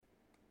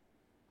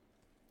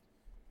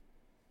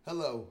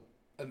Hello,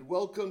 and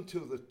welcome to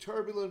the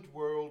turbulent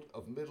world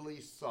of Middle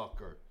East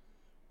soccer,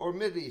 or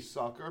Mideast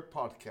Soccer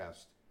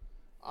podcast.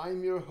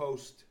 I'm your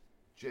host,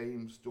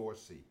 James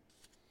Dorsey.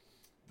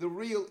 The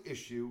real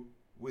issue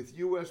with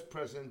U.S.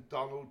 President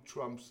Donald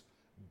Trump's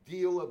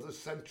deal of the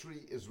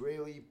century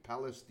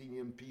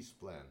Israeli-Palestinian peace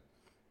plan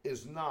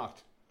is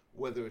not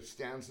whether it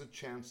stands a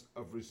chance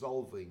of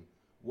resolving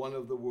one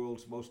of the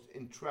world's most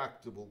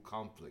intractable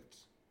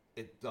conflicts.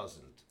 It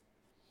doesn't.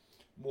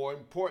 More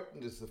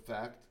important is the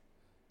fact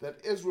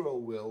that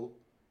Israel will,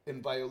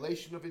 in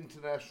violation of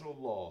international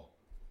law,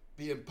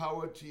 be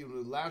empowered to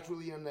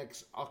unilaterally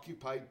annex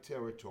occupied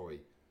territory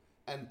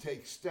and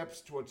take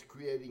steps towards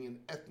creating an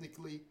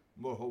ethnically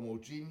more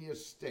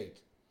homogeneous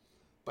state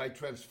by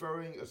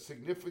transferring a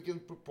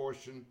significant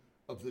proportion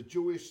of the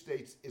Jewish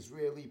state's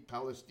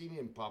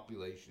Israeli-Palestinian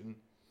population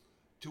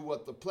to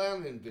what the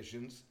plan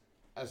envisions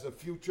as a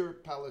future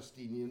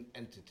Palestinian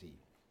entity.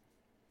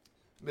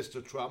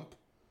 Mr. Trump,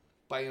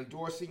 by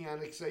endorsing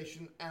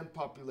annexation and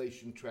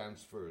population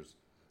transfers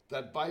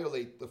that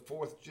violate the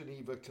Fourth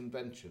Geneva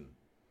Convention,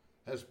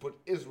 has put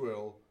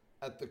Israel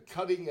at the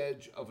cutting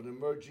edge of an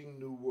emerging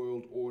New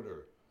World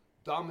Order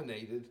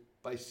dominated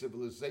by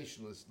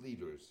civilizationalist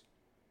leaders.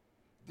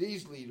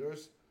 These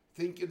leaders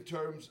think in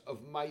terms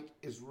of might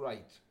is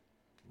right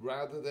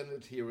rather than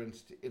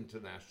adherence to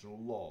international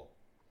law.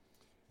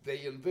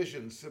 They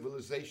envision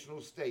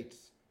civilizational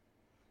states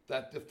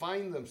that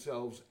define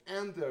themselves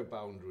and their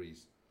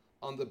boundaries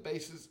on the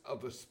basis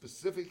of a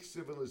specific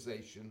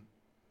civilization,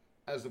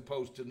 as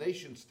opposed to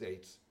nation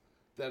states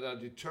that are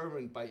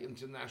determined by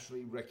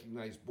internationally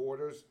recognized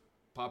borders,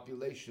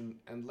 population,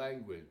 and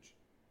language,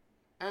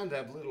 and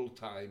have little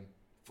time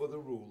for the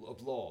rule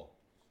of law.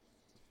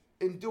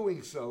 In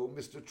doing so,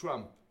 Mr.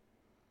 Trump,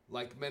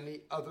 like many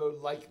other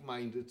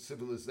like-minded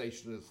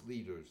civilizationist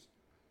leaders,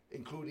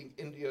 including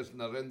India's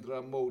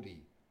Narendra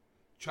Modi,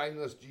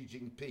 China's Xi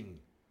Jinping,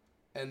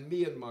 and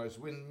Myanmar's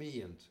Win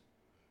Myint,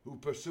 who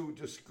pursue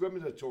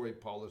discriminatory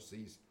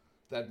policies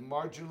that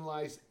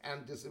marginalize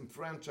and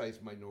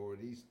disenfranchise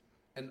minorities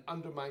and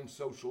undermine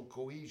social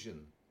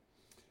cohesion,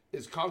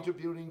 is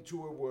contributing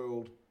to a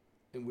world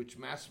in which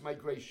mass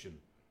migration,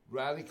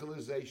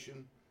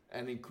 radicalization,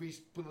 and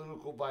increased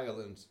political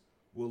violence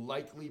will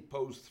likely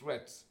pose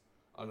threats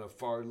on a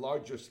far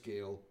larger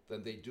scale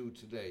than they do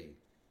today.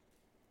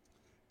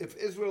 If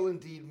Israel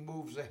indeed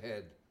moves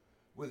ahead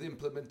with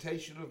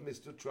implementation of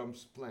Mr.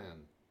 Trump's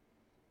plan,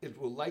 it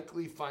will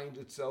likely find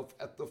itself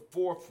at the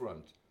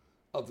forefront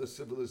of the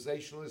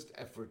civilizationalist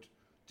effort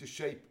to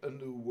shape a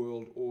new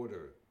world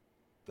order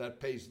that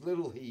pays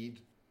little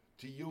heed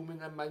to human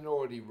and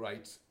minority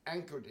rights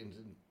anchored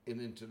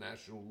in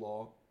international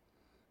law,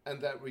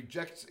 and that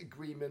rejects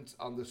agreements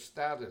on the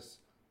status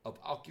of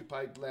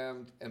occupied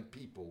land and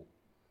people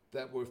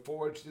that were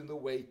forged in the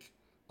wake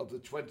of the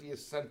 20th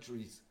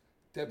century's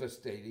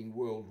devastating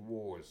world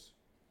wars.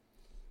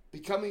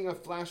 Becoming a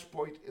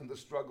flashpoint in the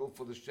struggle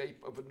for the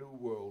shape of a new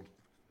world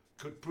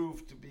could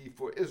prove to be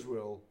for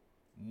Israel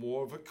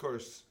more of a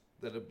curse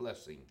than a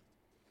blessing.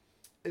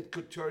 It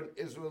could turn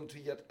Israel into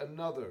yet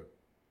another,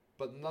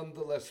 but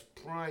nonetheless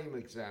prime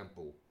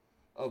example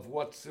of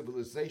what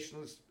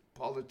civilizationalist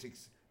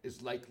politics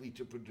is likely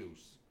to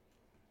produce: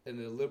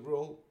 an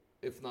illiberal,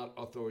 if not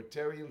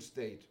authoritarian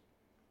state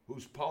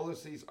whose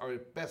policies are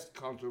at best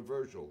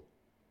controversial,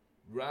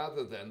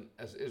 rather than,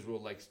 as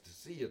Israel likes to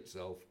see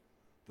itself,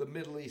 the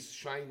Middle East's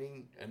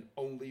shining and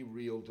only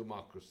real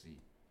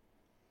democracy.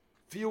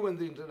 Few in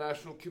the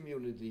international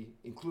community,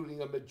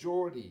 including a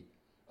majority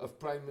of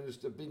Prime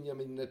Minister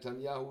Benjamin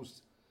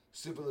Netanyahu's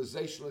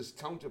civilizationalist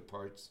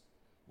counterparts,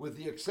 with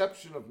the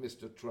exception of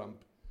Mr.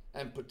 Trump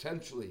and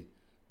potentially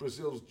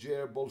Brazil's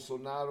Jair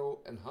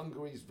Bolsonaro and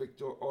Hungary's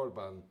Viktor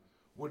Orban,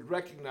 would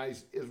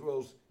recognize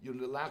Israel's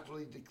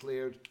unilaterally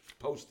declared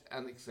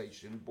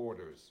post-annexation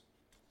borders.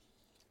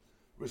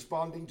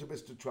 Responding to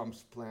Mr.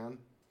 Trump's plan,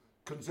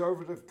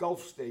 conservative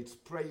Gulf states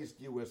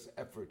praised U.S.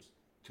 efforts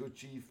to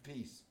achieve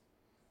peace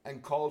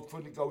and called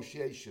for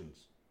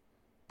negotiations,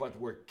 but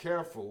were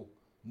careful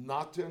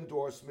not to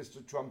endorse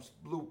Mr. Trump's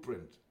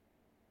blueprint,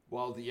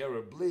 while the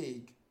Arab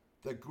League,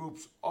 that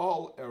groups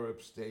all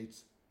Arab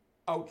states,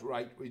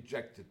 outright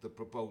rejected the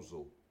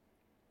proposal.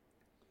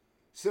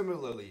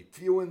 Similarly,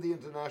 few in the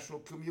international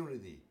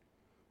community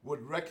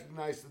would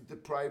recognize the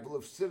deprival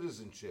of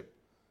citizenship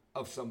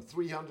of some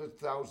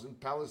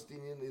 300,000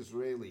 Palestinian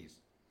Israelis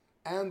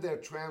and their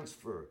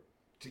transfer,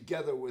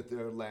 together with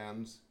their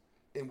lands,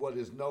 in what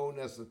is known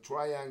as the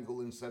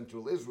Triangle in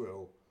Central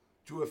Israel,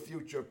 to a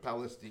future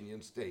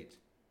Palestinian state.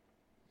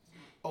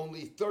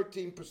 Only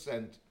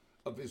 13%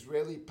 of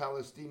Israeli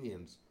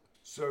Palestinians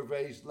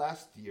surveyed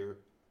last year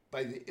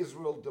by the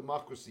Israel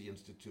Democracy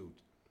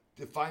Institute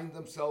defined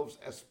themselves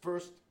as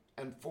first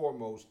and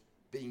foremost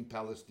being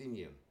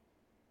Palestinian,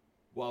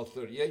 while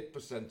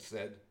 38%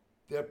 said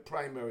their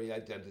primary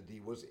identity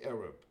was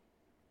Arab.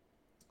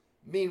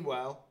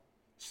 Meanwhile,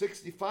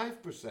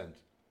 65%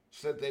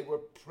 said they were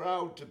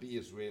proud to be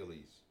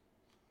Israelis.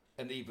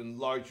 An even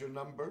larger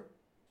number,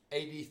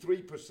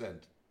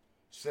 83%,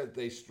 said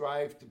they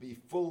strive to be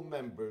full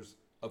members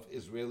of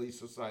Israeli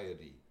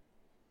society.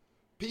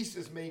 Peace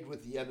is made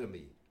with the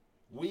enemy.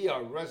 We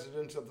are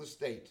residents of the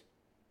state,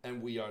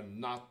 and we are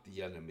not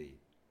the enemy.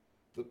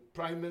 The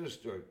Prime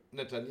Minister,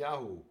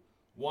 Netanyahu,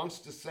 wants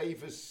to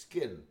save his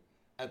skin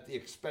at the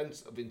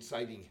expense of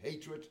inciting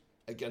hatred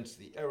against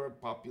the Arab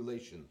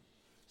population,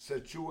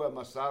 said Shua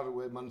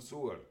Masarwe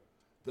Mansour,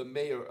 the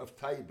mayor of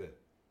Taiba,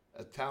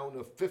 a town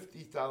of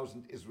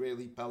 50,000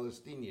 Israeli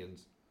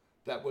Palestinians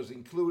that was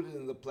included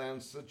in the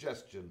plan's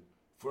suggestion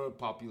for a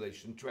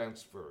population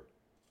transfer.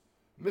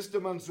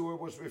 Mr. Mansour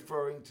was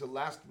referring to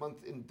last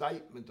month's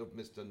indictment of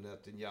Mr.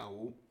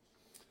 Netanyahu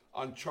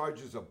on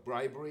charges of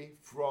bribery,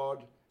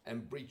 fraud,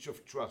 and breach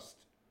of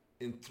trust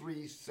in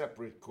 3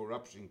 separate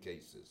corruption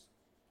cases.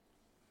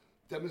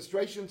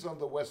 Demonstrations on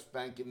the West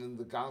Bank and in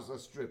the Gaza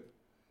Strip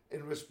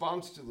in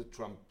response to the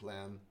Trump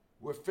plan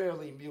were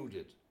fairly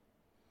muted,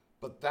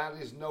 but that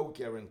is no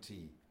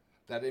guarantee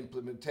that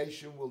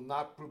implementation will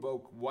not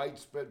provoke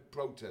widespread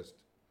protest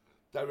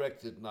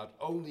directed not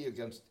only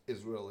against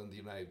Israel and the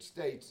United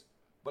States,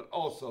 but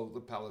also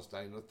the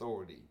Palestine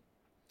Authority.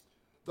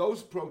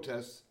 Those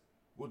protests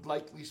would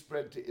likely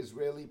spread to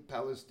Israeli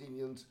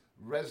Palestinians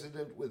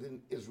resident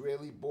within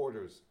Israeli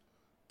borders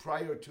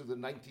prior to the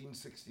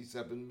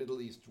 1967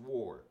 Middle East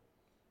War,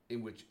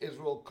 in which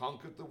Israel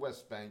conquered the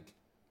West Bank,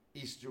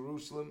 East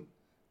Jerusalem,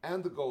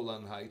 and the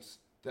Golan Heights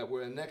that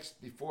were annexed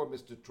before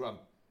Mr.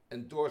 Trump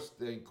endorsed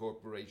their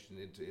incorporation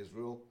into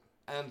Israel,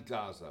 and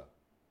Gaza.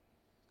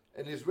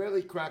 An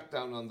Israeli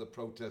crackdown on the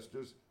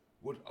protesters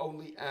would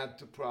only add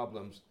to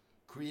problems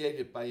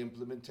created by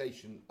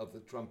implementation of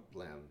the Trump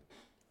plan.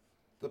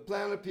 The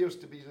plan appears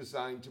to be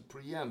designed to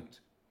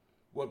preempt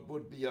what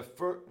would be a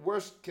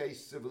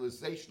worst-case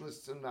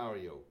civilizationist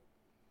scenario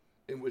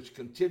in which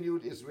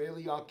continued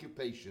Israeli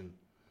occupation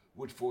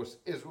would force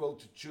Israel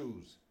to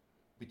choose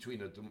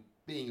between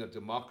being a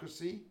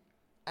democracy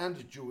and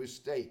a Jewish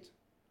state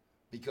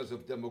because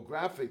of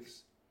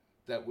demographics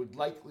that would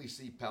likely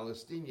see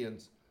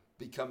Palestinians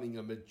becoming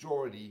a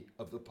majority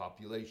of the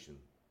population.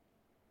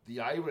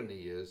 The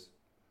irony is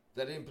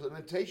that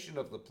implementation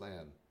of the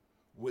plan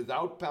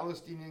without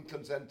Palestinian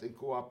consent and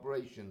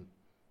cooperation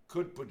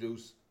could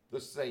produce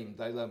the same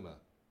dilemma.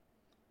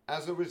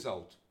 As a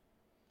result,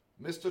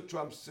 Mr.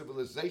 Trump's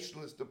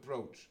civilizationist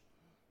approach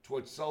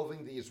towards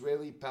solving the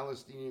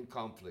Israeli-Palestinian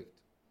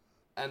conflict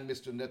and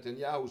Mr.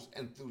 Netanyahu's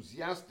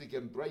enthusiastic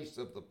embrace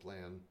of the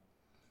plan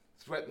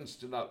threatens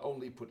to not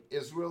only put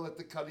Israel at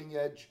the cutting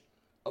edge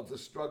of the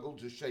struggle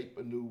to shape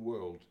a new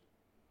world,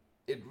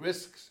 it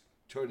risks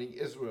turning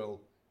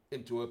Israel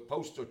into a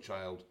poster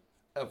child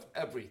of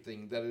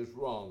everything that is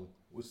wrong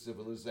with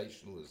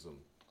civilizationalism.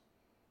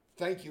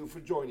 Thank you for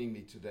joining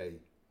me today.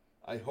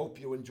 I hope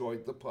you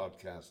enjoyed the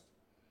podcast.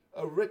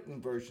 A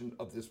written version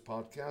of this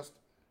podcast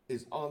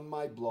is on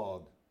my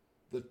blog,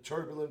 The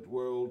Turbulent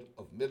World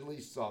of Middle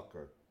East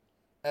Soccer,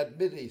 at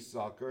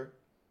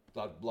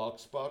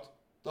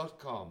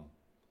mideastsoccer.blogspot.com.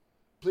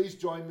 Please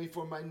join me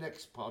for my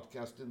next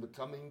podcast in the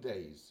coming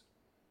days.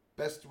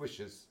 Best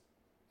wishes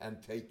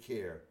and take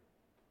care.